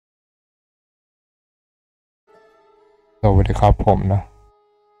สวัสดีครับผมนะ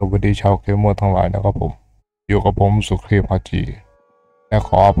สวัสดีชาวเกมเมอร์ทั้งหลายนะครับผมอยู่กับผมสุขีพาจีและข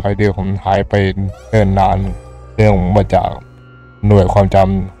ออภัยที่ผมหายไปเนิ่นนานเรื่องมาจากหน่วยความจ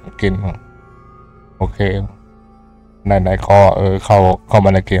ำกินโอเคไหนๆก็เข้ามา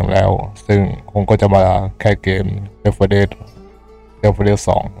ในเกมแล้วซึ่งผมก็จะมาแค่เกม Left 4 Dead 2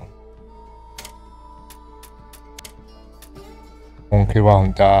ผมคิดว่าผ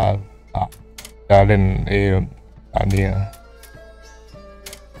มจะเล่นอันนี้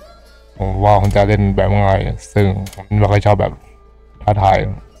ผมว่าผมจะเล่นแบบง่ายซึ่งผมไม่ค่อยชอบแบบท้าทาย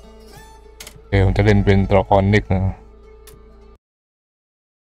ผมจะเล่นเป็นตัวละครนิกนะ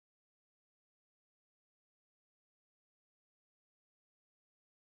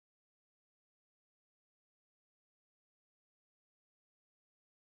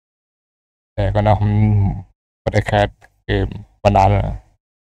แต่ก็นะผมไม่ได้แคสเกมมานานแล้ว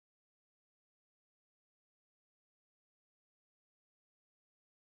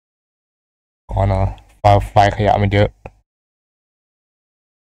ก่อนนะไฟล์ขยะมันเยอะ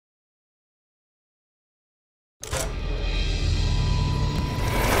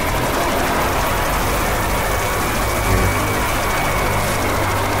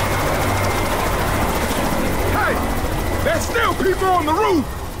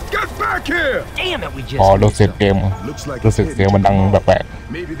พอรู้สึกเกมรู้สึกเสียงมันดังแปลกๆ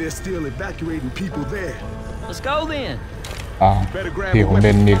ที่ผมเ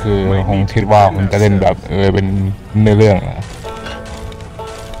ล่นนี่คือผมคิดว่าผมจะเล่นแบบเป็นเนื้อเรื่อง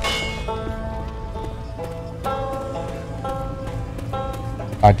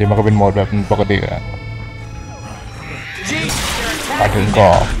จริงมันก็เป็นโหมดแบบปกติอะมาถึงก็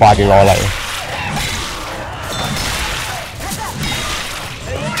ฟาดดีรออะไร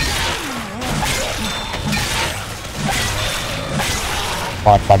ฟ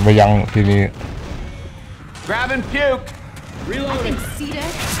าดฟันไปยังทีนี้Grab and puke. Reloading. Cedar.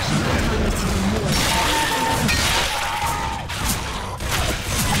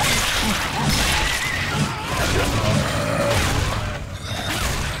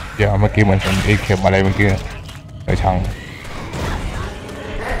 เดี๋ยวเมื่อกี้เหมือนเห็นไอ้เข็มอะไรเมื่อกี้ช่าง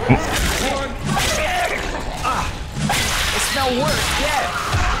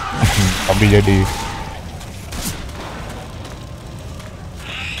ทำดีเยอะดี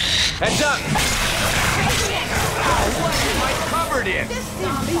Heads up! Covered in.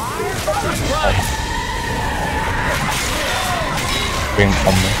 เป็นค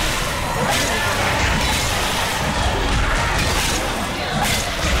ำเลย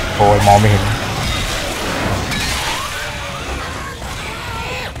โอ้ยมองไม่เห็น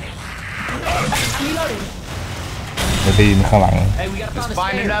จะได้ยินข้างหลัง Let's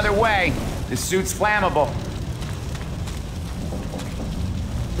find another way. This suit's flammable.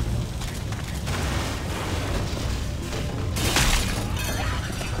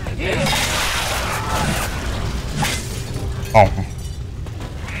อ๋อ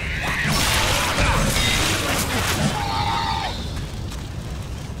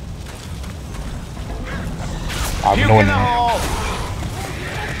เอาโน่น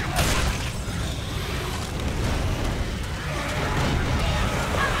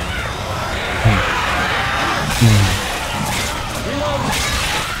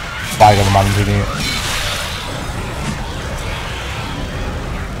ไปกันมันทีนี้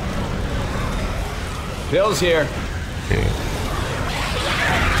Bill's here.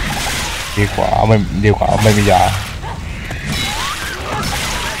ดีกว่าไม่มียา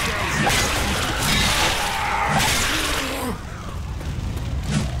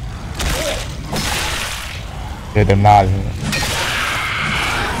เดินหน้าเลย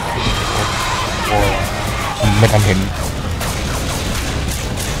โอ้ไม่ทันเห็น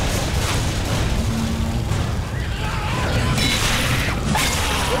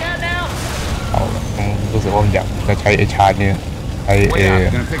เอารู้สึกว่าอยากจะใช้ไอ้ชาร์จเนี่ยไอ้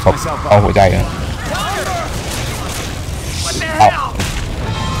เอาหัวใจอ่ะเอา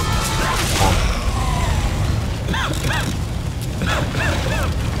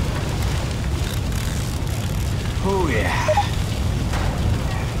Oh yeah.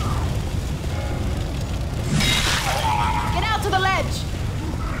 Get out to the ledge.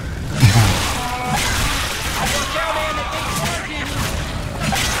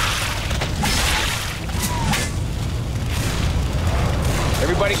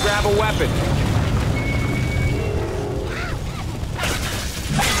 Everybody grab a weapon.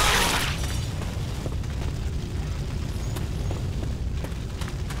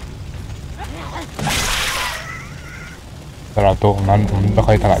 สำหรับตัวของนั้นผมไม่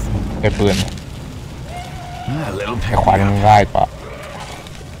ค่อยถนัดใช้ปืนใช้ขวานง่ายกว่า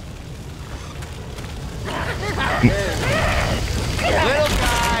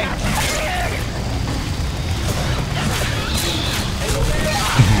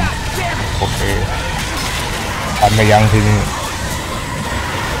โอเคปันไม่ยั้งทีนี้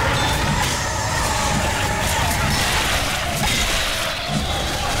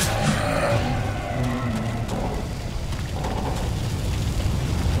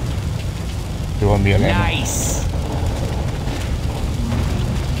ดูว่ามีอะไรนะ Nice.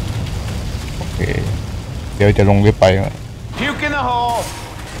 โอเคเดี๋ยวจะลงลิฟต์ไป Puke in the hole.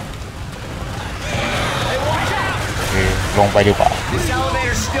 โอเคลงไปดีกว่า This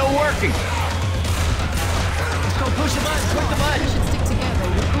elevator's still working. Let's go push the button. Push the button. We should stick together.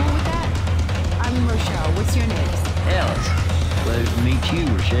 You cool with that? I'm Rochelle. What's your name? Alice, pleasure to meet you,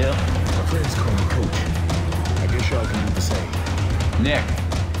 Rochelle. My friends call me Coach. I guess y'all can do the same. Nick,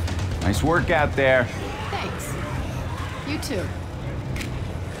 nice work out there. Thanks. You too.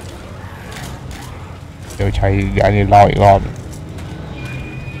 เดี๋ยวใช้ยานี้รออีกรอบ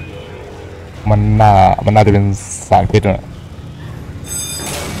มันน่าจะเป็นสารพิษนะ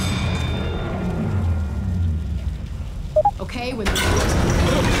Okay, when the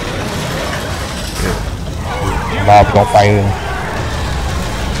รอลงไป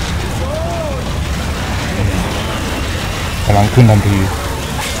กำลังขึ้นทันที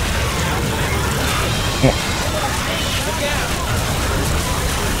เนี่ย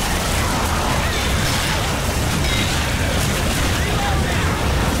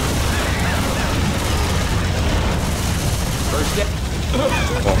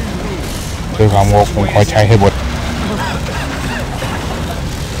ด้วยความโง่ผมขอใช้ให้หมด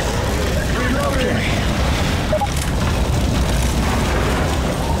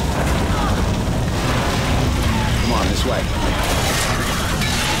Come on, this way.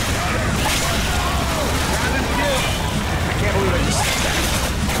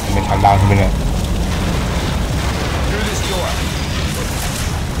 เป็นชั้นล่างขึ้นไปเนี่ย Through this door.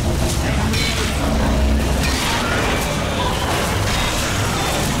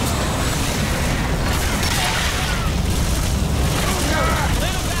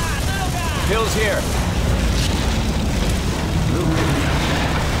 Pills here.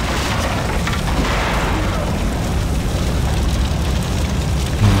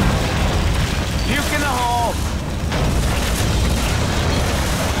 Puke in the hole.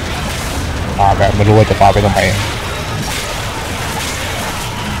 ปาแบบไม่รู้ว่าจะปาไปตรงไหน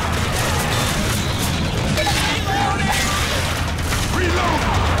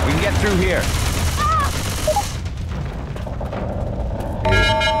We can get through here.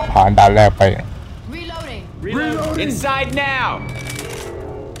 ผ่านด่านแรกไป reloading. Inside now.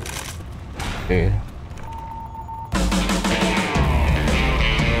 โอเค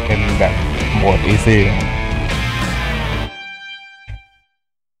เป็นแบบโหมดอีซี่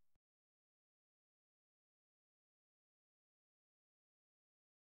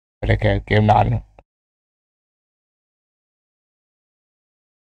ไม่ได้แค่เกมนาน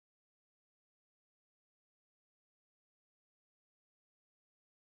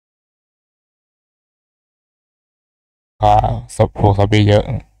พวกซอมบี้เยอะ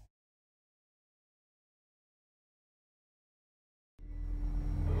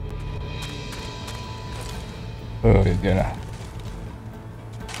เดี๋ยวนะ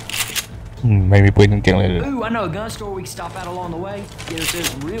ไม่มีปืนเก่งๆเลย Ooh, I know a gun store we can stop at along the way. Get ourselves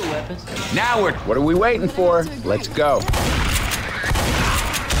some real weapons. Now we're. What are we waiting for? Let's go.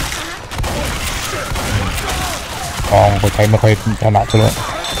 กองก็ใช้ไม่ค่อยถนัดเลย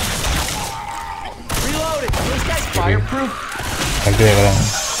Reloading. This guy's fireproof. ใช้เรื่อยๆก็ได้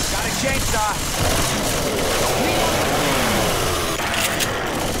Got a chainsaw.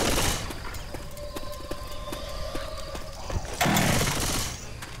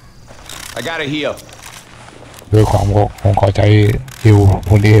 I gotta heal. ด้วยความโง่ผมขอใช้ฮิวพ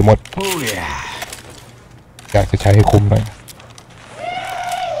วกนี้ให้หมด Oh yeah. อยากจะใช้ให้คุ้มหน่อย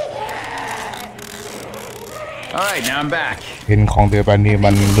All right, now I'm back. เห็นของเดือแบบนี้มั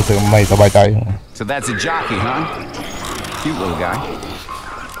นรู้สึกไม่สบายใจ So that's a jockey, huh? Cute little guy.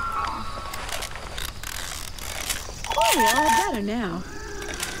 Oh, all better now.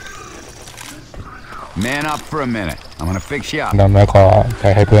 Man up for a minute. I'm gonna fix you up. แล้วก็ใช้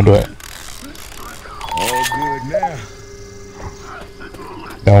ให้เพื่อนด้วย All good now.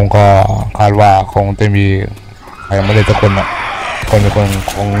 แล้วก็คาดว่าคงจะมีใครไม่ได้สักคนอ่ะคงมี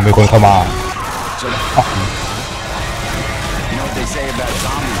คนเข้ามา So you know what they say about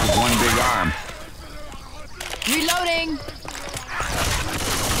zombies with one big arm? Reloading.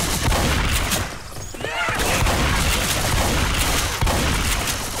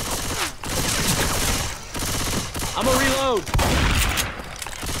 I'm gonna reload.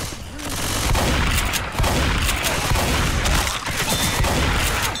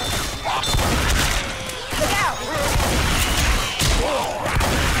 Look out.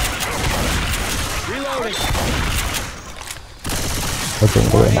 ก็ถึง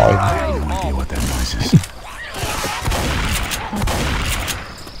ก็เลยน้อย Deal with that noises.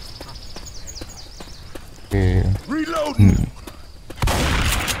 โอเค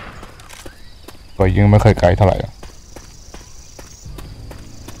ก็ยิงไม่เคยไกลเท่าไหร่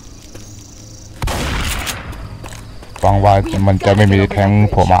หวังว่ามันจะไม่มีแทง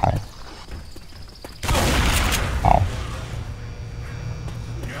โผล่มาเอา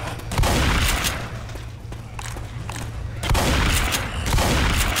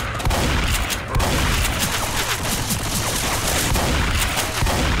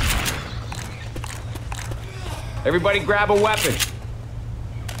Everybody grab a weapon.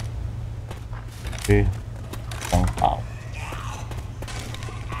 โอเคต้องเปล่า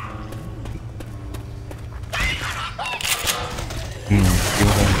ยิง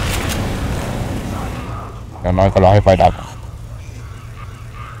เลยอย่างน้อยก็รอให้ไฟดับ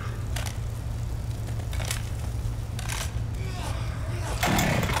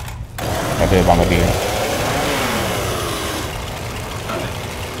ก็เดินบางกะดี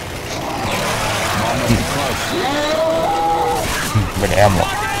ไม่ได้แอมหรอ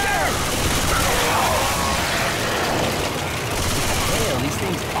ก Hell, these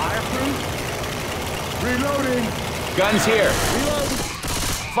things fireproof? Reloading. Guns here.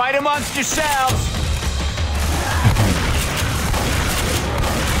 Fight amongst yourselves.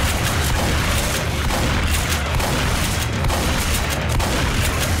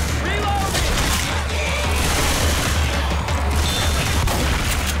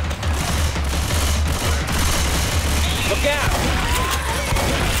 Look out!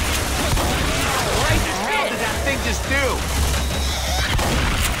 What the hell did that thing just do?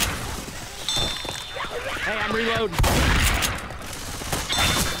 Hey, I'm reloading.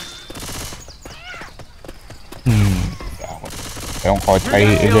 ต้องคอยใช้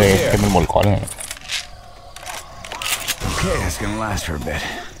เรื่อยๆให้มันหมดก่อนเลย Okay, that's gonna last for a bit.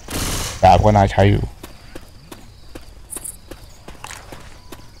 ดาบก็น่าใช้อยู่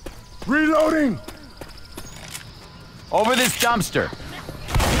Reloading! Over this dumpster.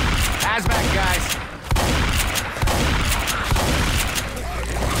 Hazmat guys.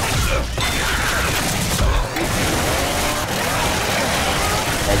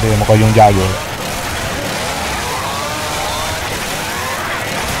 แต่เดินมันก็ยุ่งยากอยู่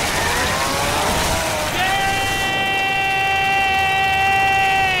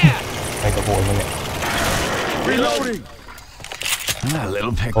ไปกระโปรงมันเนี่ย Reloading! A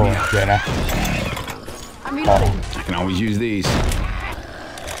little pick โอ้ me up. เดี๋ยวนะ I'm reloading. I can always use these.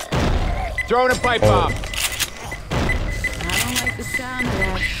 Throwing a pipe Oh. bomb. I don't like the sound of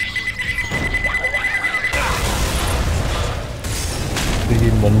that. ได้ยิ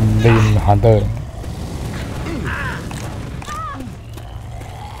นเหมือนได้ยินฮันเตอร์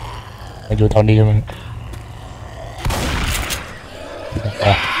มาอยู่ตอนนี้มัน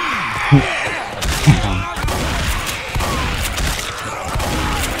อ่ะ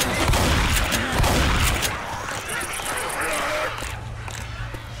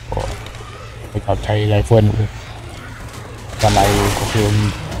ไปขับใช้ไรเฟิลตอนไหนก็คือ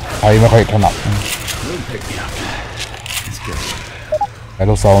ใช้ไม่ค่อยถนัด Little pick me up. That's good. แต่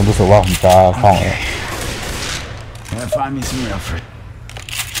ลูกซองรู้สึกว่าผมจะคล่องเลย Gotta find me some real fruit.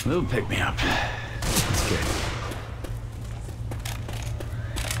 Little pick me up. That's good.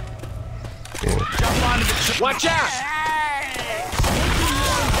 Jump onto the. Watch out!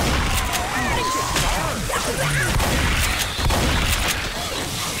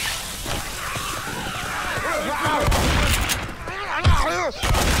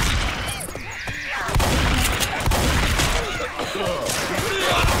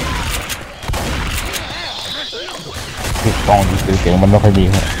ลูกซองเสียงมันไม่ค่อยมี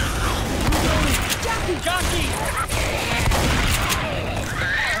ครับ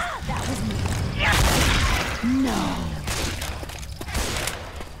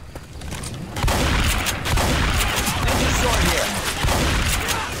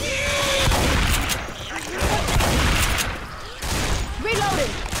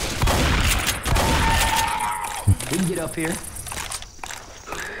Reloading. We can get up here.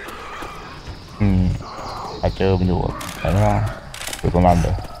 ถ้าเจอมันอยู่แต่ว่าอยู่ประมาณเดี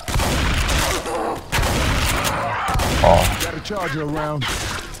ยวอ๋อ Got a charger around.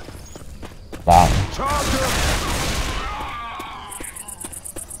 ล้าง Charger!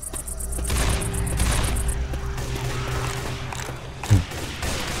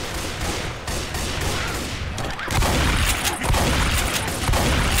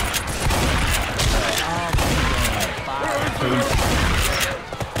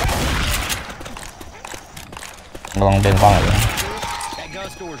 ลองเดินบ้างเลย That gun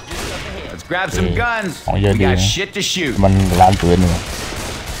store's just up ahead. Let's grab some guns. Oh, yeah, We got dude. shit to shoot. มันร้านปืนเนี่ย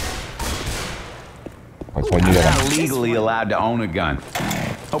คนนี้ I'm เลยกัน not legally allowed to own a gun.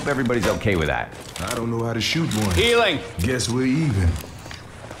 Hope everybody's okay with that. I don't know how to shoot one. Healing. Guess we're even.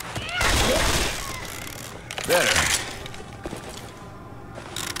 Better.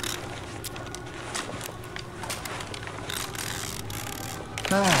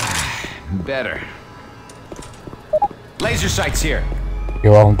 Better. Laser sights here. เดี๋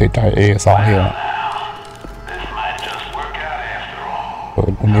ยวว่าผมติดใจA2ที่แล้ว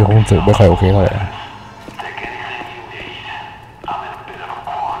คนนี้คงรู้สึกไม่ค่อยโอเคเท่าไหร่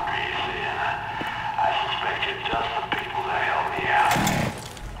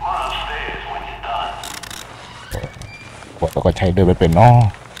แล้วก็ใช้เดินไปเป็นเนาะ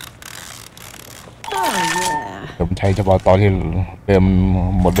ผมใช้เฉพาะตอนที่เดิม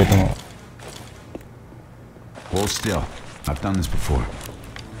หมดเลยทั้ง Hold still. I've done this before.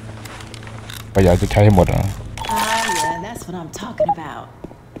 ก็อยากจะใช้ให้หมดนะ yeah, that's what I'm talking about.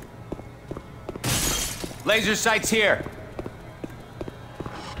 Laser sights here.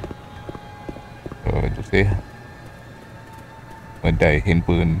 ดูสิเหมือนได้เห็น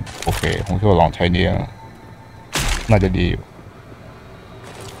ปืนโอเคผมคิดว่าลองใช้นี้น่าจะดีอยู่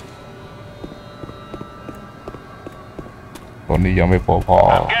ตอนนี้ยังไม่พอ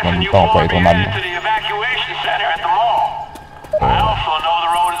มันต้องไปตรงนั้น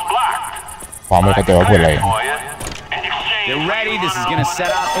ความไม่เข้าใจว่าพูดอะไร Get ready. This is gonna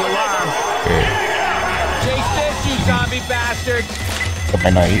set off the alarm. Chase this, you zombie bastard. จะไป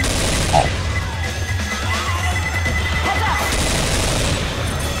ไหนอ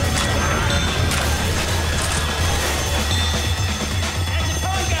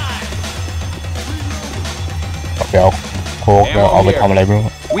อกไปเอาโค้กแล้วเอาไปทำอะไรไม่รู้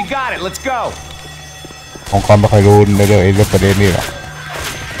We got it. Let's go. ผมก็ไม่ค่อยรู้ในเรื่องประเด็นนี้หรอก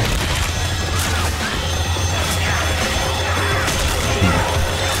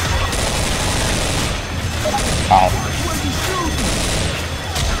เอา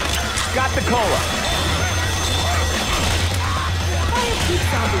Got the cola.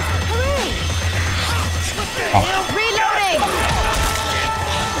 Reloading!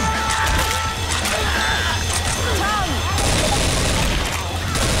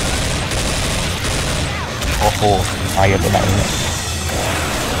 โอ้โหตายอย่างไรเนี่ย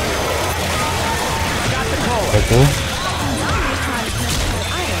เดี๋ยวซื้อ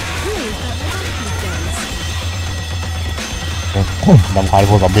ลำพาย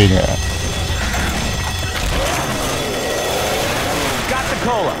พวกซอมบี้เนี่ย Got the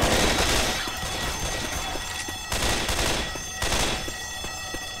cola.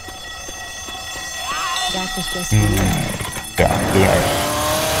 จะดูไง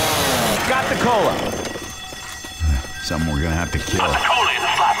Got the cola. Something we're gonna have to kill.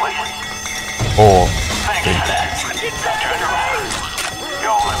 โอ้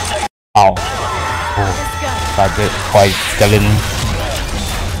เอาโอ้การจะคอยจะเล่น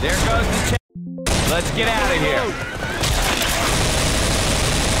There goes the check. Let's get out of here.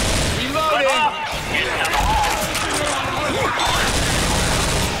 Reloading.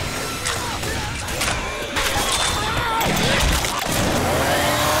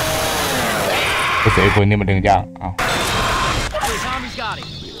 ไอ้เสือคนนี้มันดึงยากเอา Tommy's got him.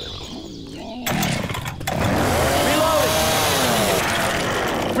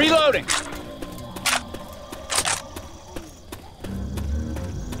 Reloading.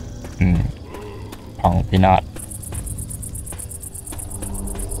 พังพินาศ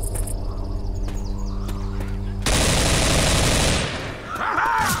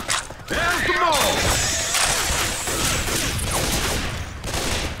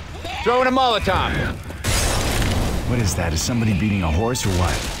Throwing a Molotov. What is that? Is somebody beating a horse or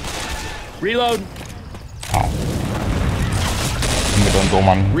what? Reload. เอาไม่โดนตัว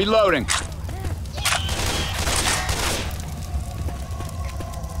มัน Reloading.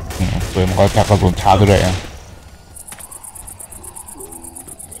 เปิดมันก็ชักกระสุนชาร์จด้วยอ่ะ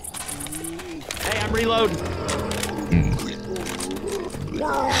Hey, I'm reloading.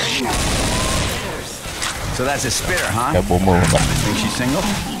 So that's a spitter, แต่ huh? บูมเมอร์มัน Think she's single?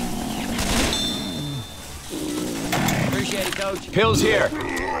 Appreciate it, Coach. Pills here.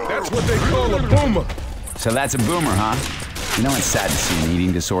 That's what they call a boomer. So that's a boomer, huh? You know it's sad to see an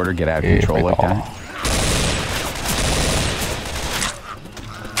eating disorder get out of control like that.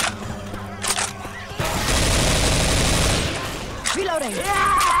 Reloading!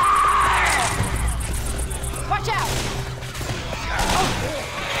 Watch out!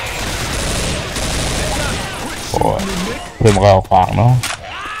 โอ้เพื่อนมันก็เอาขวางเนาะ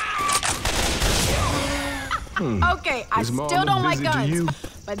Okay, I Is Mom still don't like busy to guns, you?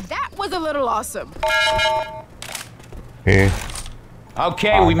 but that was a little awesome. โอเค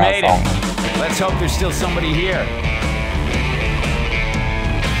Okay, we made สอง it. Let's hope there's still somebody here.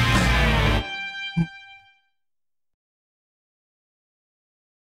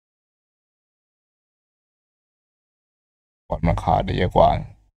 ก่อนมันขาดได้เยอะกว่า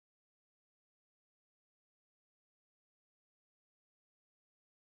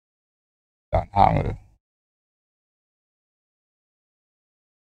ด่านทางเลย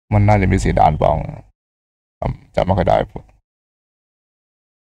มันน่าจะมี4 ด่านบ้างจำไม่ค่อยได้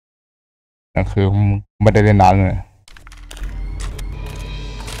นั่นคือไม่ได้เล่นนานเลย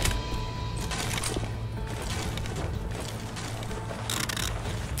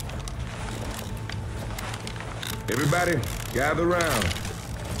Everybody, gather round.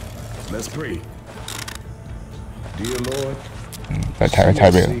 Let's pray. Dear Lord, แต่ใช้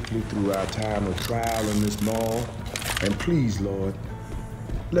ไป safely through our time of trial in this mall, and please, Lord,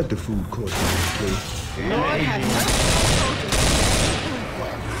 let the food court be this place. Lord have mercy.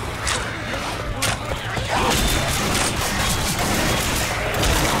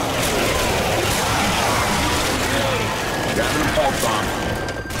 Grabbing a pipe bomb.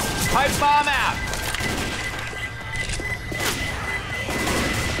 Pipe bomb out.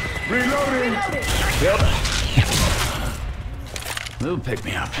 Reloading. Yep. Little pick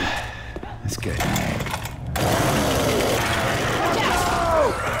me up. That's good.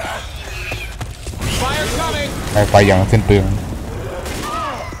 Fire coming. ไฟอย่างสิ้นเปลือง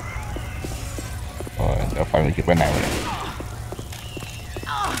เดี๋ยวไฟมันคิดไปไหนวะเนี่ย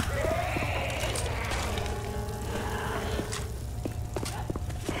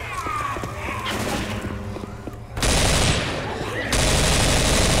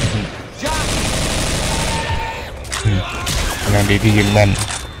ยังดีที่ยิงแม่น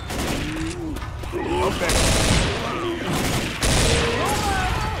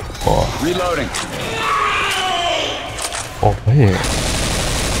Reloading. โอ้เฮ้ย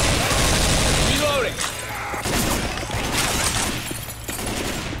Reloading.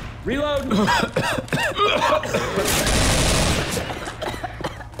 Reload.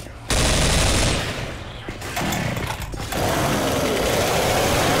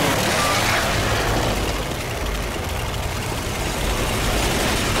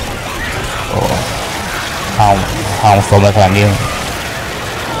 how สมขนาดนี้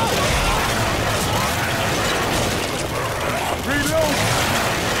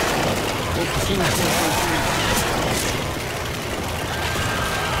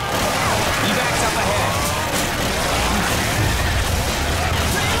Evacs up ahead.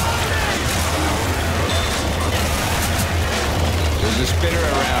 There's a spinner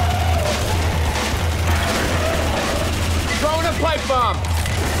around. Throwing a pipe bomb.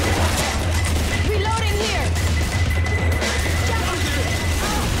 Reloading here.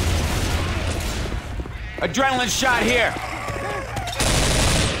 Adrenaline shot here.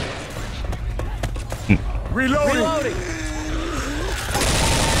 Reloading.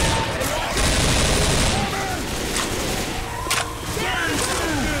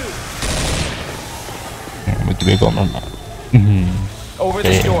 Mình chỉ biết còn nó Over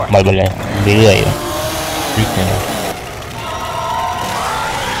the store. mời bên này đi người biết này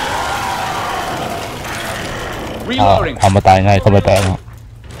Reloading. ทำมาตายง่ายเข้าไปแตก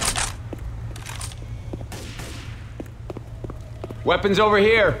Weapons over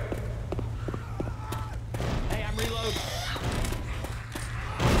here.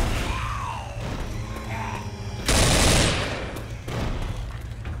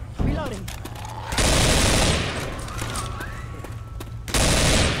 Reloading.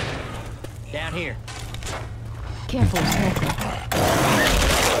 Down here. Careful, smoker.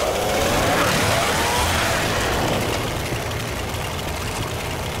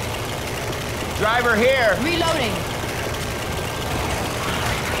 Driver here. Reloading.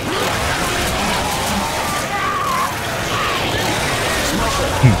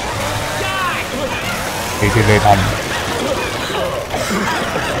 ที่เลยทำ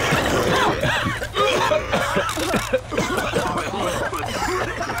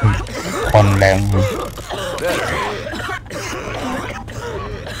ควันแรง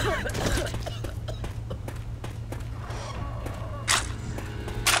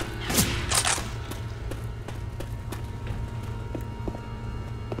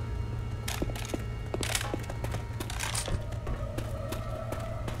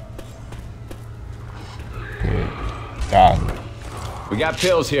จ้าง We got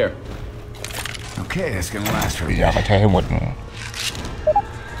pills here. Okay, that's gonna last for a อยาก bit. ใช้ให้หมด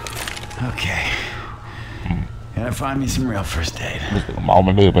Okay. Gotta find me some real first aid. รู้สึกเมา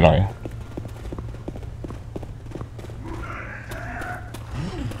มันลื่นไปหน่อย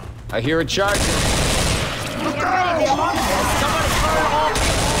I hear a charger.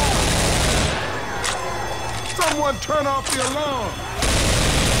 Someone turn off the alarm.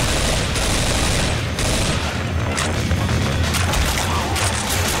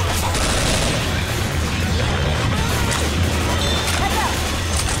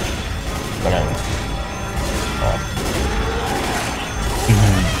 Whatever.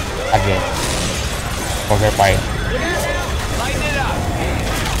 Again. Okay, bye. Lighten it up.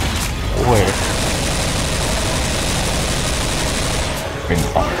 Ôi. Mình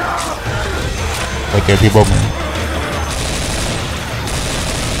phải. Tôi chơi phi bom.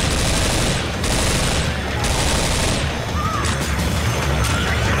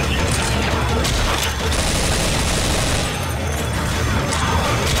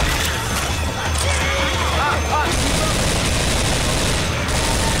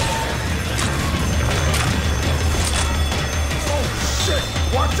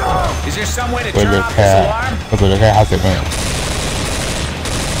 Is there some way to Tôi turn được off this khe. alarm? Tôi được khe 50 này.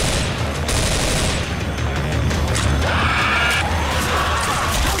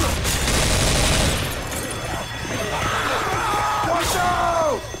 Watch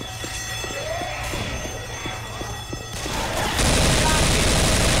out!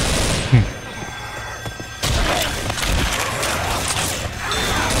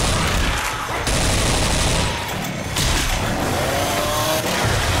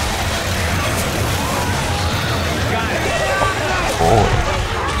 Ôi.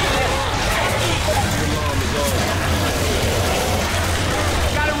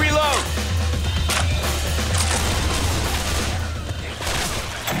 Gotta reload.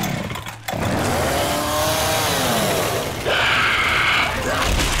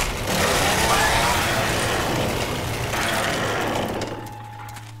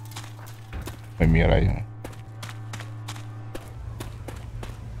 Mày mì ở đây.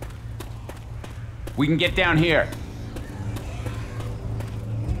 We can get down here.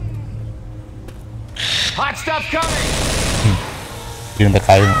 Hot stuff coming. Riêng tay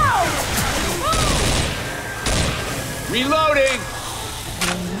cái. Reloading.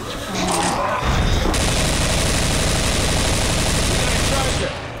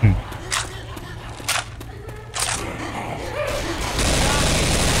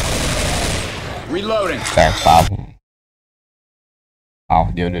 Reloading. Tẹt tạm.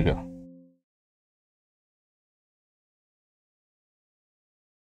 Được.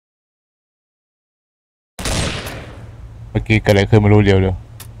 เมื่อกี้เกิดอะไรขึ้นไม่รู้เดี๋ย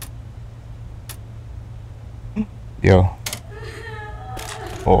ว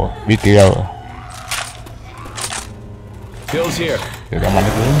โอ้วิธีเดียว Bill's here. เดี๋ยวมัน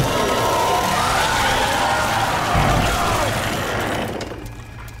นึก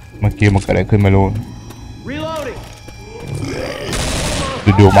เมื่อกี้มันเกิดอะไรขึ้นไม่รู้ Reloading.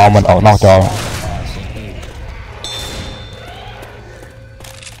 ดูเมาส์มันออกนอกจอ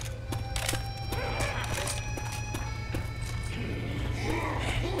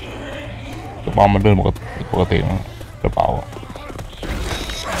เมาส์มันเดินปกตินะกระเป๋า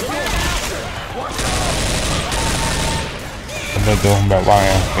มันเดินตัวแบบว่าไง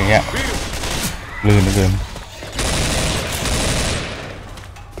อย่างเงี้ยลื่นเหลือเกิน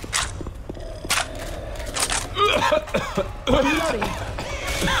โอ้ย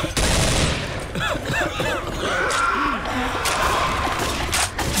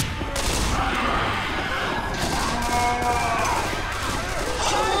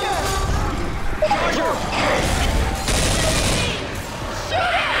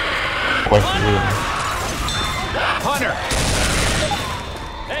น Hunter.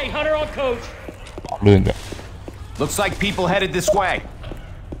 Hey, Hunter on coach. ลื่นจ้ะ Looks like people headed this way.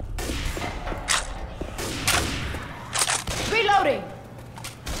 Reloading.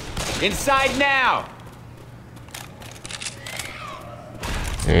 Inside now.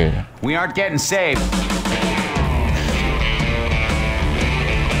 เอ้ย We aren't getting saved.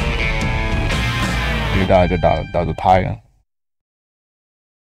 นี่ได้จะด่าสุดท้ายนะ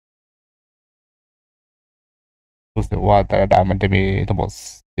รู้สึกว่าแต่ละด่านมันจะมีทั้งหมด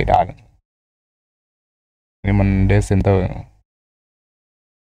4 ด่านนี่มันเดสเซนเตอร์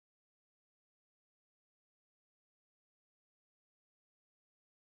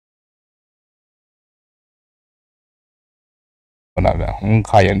ขนาดแบบ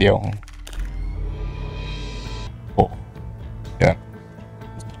ขายอย่างเดียวโอ้เดี๋ยว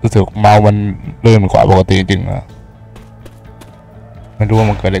รู้สึกเมามันเลื่อนกว่าปกติจริงๆนะไม่รู้ว่า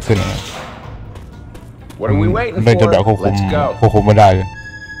มันเกิดอะไรขึ้นนะ What are we waiting เล่นจนแบบ for? ควบ Let's go. คุมไม่ได้เลย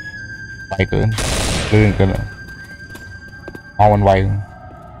ไปเกินลื่นเกินเลยเอามันไว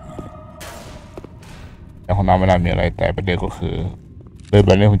แต่ของน้ำไม่น่ามีอะไรแต่ประเด็นก็คือเดินแบ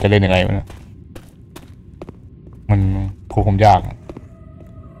บนี้ผมจะเล่นยังไงวะเนี่ยมันควบคุมยาก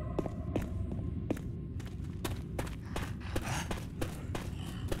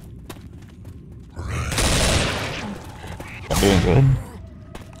เ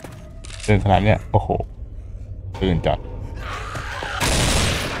ดินขนาดเนี้ยโอ้โหตื่นจัด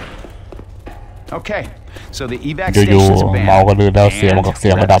Okay, so the evac อยู่ station's ๆเมา abandoned. ก็ลือแล้วเสียงมันก็ And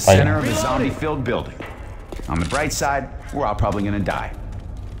we're ดั at บ the ไป center of a zombie-filled building. On the bright side, we're all probably gonna die.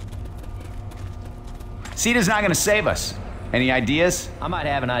 Cedar's not gonna save us. Any ideas? I might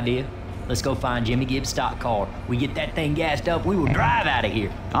have an idea. Let's go find Jimmy Gibbs' stock car. We get that thing gassed up, we will drive out of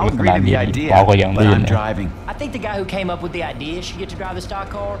here. I'll agree to the idea, but I'm driving. I think the guy who came up with the idea should get to drive the stock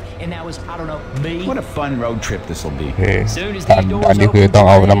car, and that was, I don't know, me. What a fun road trip this will be. โอเค Soon as อั these น doors นี้ open, คือต้องเ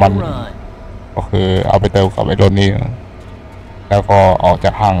อา we're น้ำมัน ready to run. ก็คือเอาไปเติมกับไอ้รถนี้แล้วก็ออกจ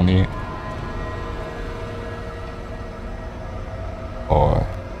ากห้างนี้โอ้ย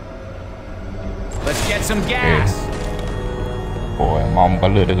Let's get some gas. โอ้ยมอมก็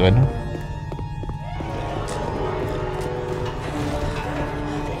เลือดเกิน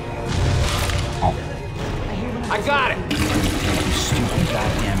I got it. Stupid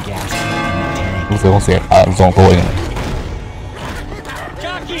goddamn gas. รู้สึกว่าเสียส่งตัวเอง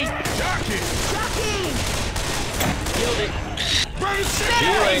Jockey! Killed it.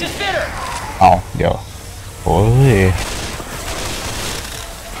 He's a spitter! เอาเดี๋ยวโอ้ย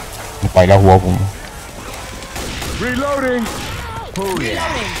ไปแล้วหัวผม Reloading. Oh yeah.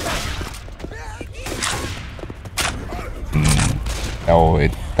 แล้ว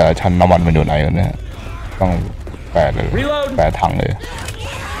แต่ชั้นน้ำมันมันอยู่ไหนกันเนี่ยต้องแปะเลยแปะถังเลย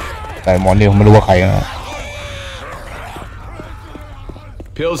แต่มอนนี่ผมไม่รู้ว่าใครนะ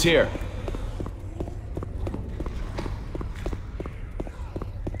Pills here.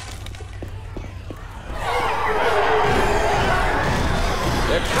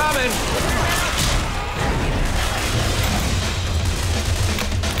 They're coming.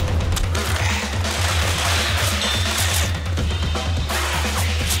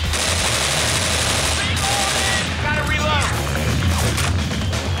 Gotta reload.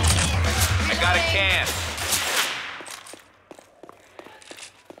 I got a can.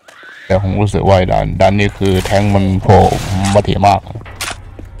 แต่ผมรู้สึกว่าด้านนี้คือแทงมันโผล่มาถี่มาก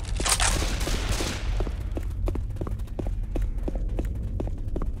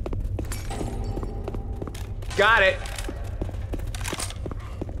Got it.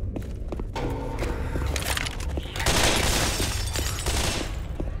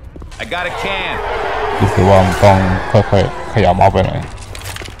 I got a can. รู้สึกว่ามันต้องค่อยๆขยับเอาไปหน่อย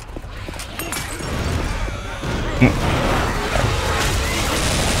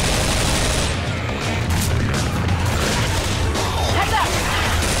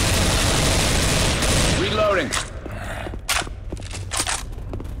Reloading.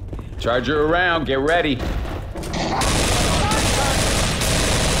 Charger around. Get ready.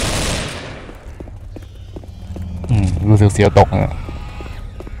 รู้สึกเสียวตกนะ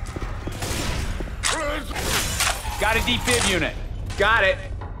Got a defib unit. Got it.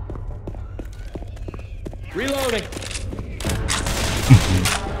 Reloading.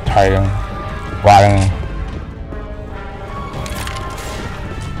 ใช่ยังวางยัง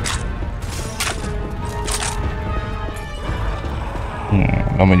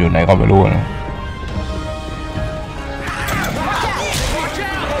แล้วมันอยู่ไหนก็ไม่รู้นะ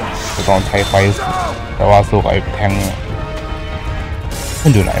จะต้องใช้ไฟแต่ว่าสู้กับไอ้แทงมั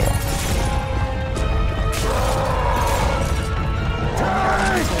นอยู่ไหนวะ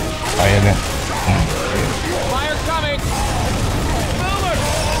ไปเนี่ย Fire coming. Boomer.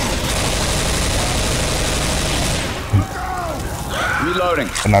 Reloading.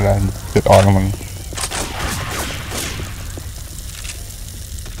 ขนาดนั้นจุดอ่อนของมัน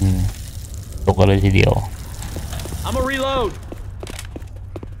ตกกันเลยทีเดียว I'm a reload.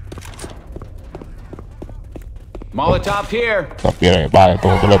 Molotov here. สับเปลี่ยนอะไรบ้างตั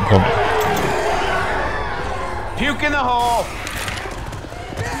วก็เริ่มเพิ่ม Puke in the hole.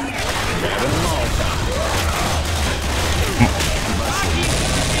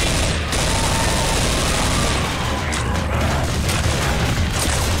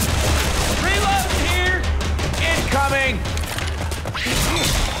 Reload here. Incoming.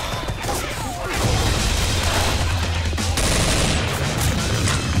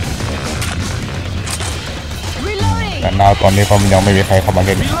 Reloading! แต่นาตอนนี้ก็ยังไม่มีใครเข้ามาเ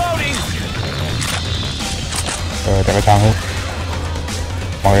ล่น Reloading. แต่ก็ช่าง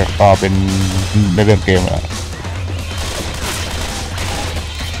มันก็เป็นในเรื่องเกมแหละ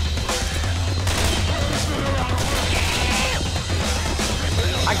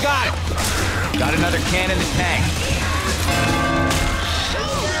I got it. Got another can in the tank.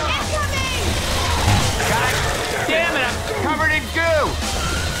 God damn it! I'm covered in goo.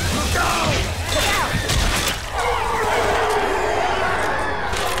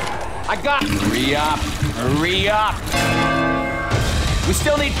 I got. Hurry up! Hurry up! We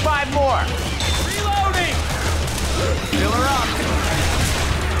still need 5 more. Reloading. Fill her up.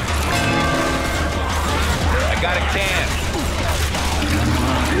 I got a can.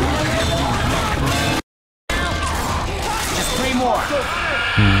 Just 3 more.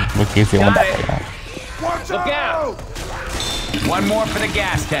 เมื่อกี้เสียงมันดับไปนะ Look out. 1 more for the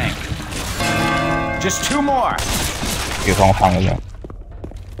gas tank. Just 2 more. เกี่ยว2 ทางเลยเนี่ย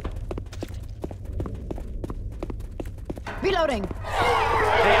Reloading.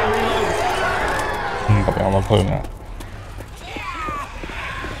 กลับไปเอามาเพิ่มนะ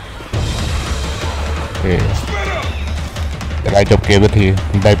โอเคจะได้จบเกมสักที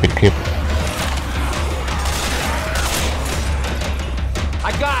ได้ปิดคลิป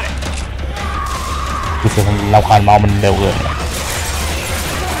I got it. รู้สึกเราคานเมาส์มันเร็วเกิน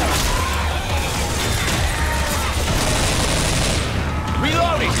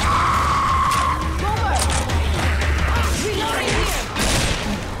Reloading.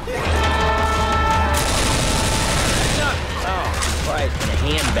 Right, the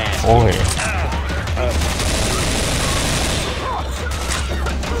handbag. โอ้ย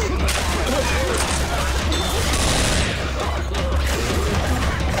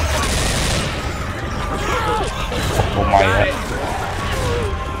โอ้ไม่ครับ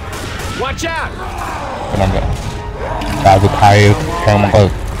Watch out. ก็นั่นแหละตาสุดท้ายแทงมันก็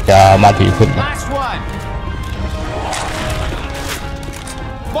จะมาถี่ขึ้นนะ Last one.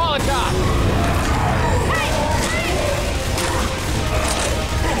 Molotov.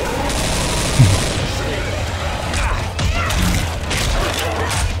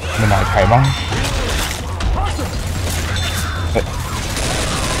 ไม่น่าใช่มั้ง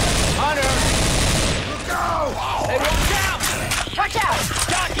Hunter. Hey, watch out. Watch out.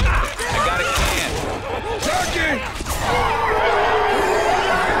 I got a can.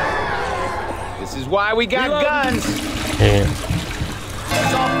 This is why we got guns. โอเค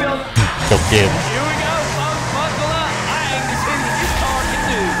It's all filled. จบเกม Here we go, folks. Buckle up. I aim to see what this car can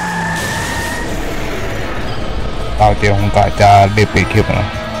do. ตามเกมของกะจะรีบปิดคลิปนะ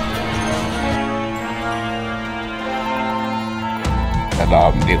แต่รอ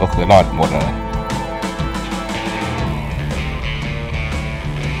บนี้ก็คือรอดหมดเลย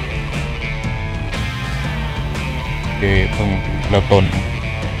โอเคเพิ่งเริ่มต้น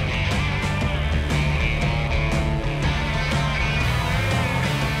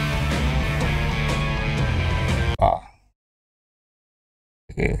โอ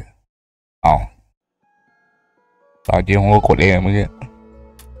เคเอาตอนจริงผมก็กดเองเมื่อกี้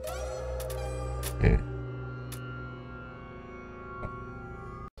โอเค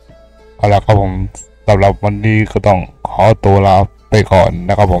เอาละครับผมสำหรับวันนี้ก็ต้องขอตัวลาไปก่อน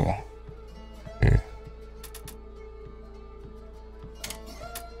นะครับผม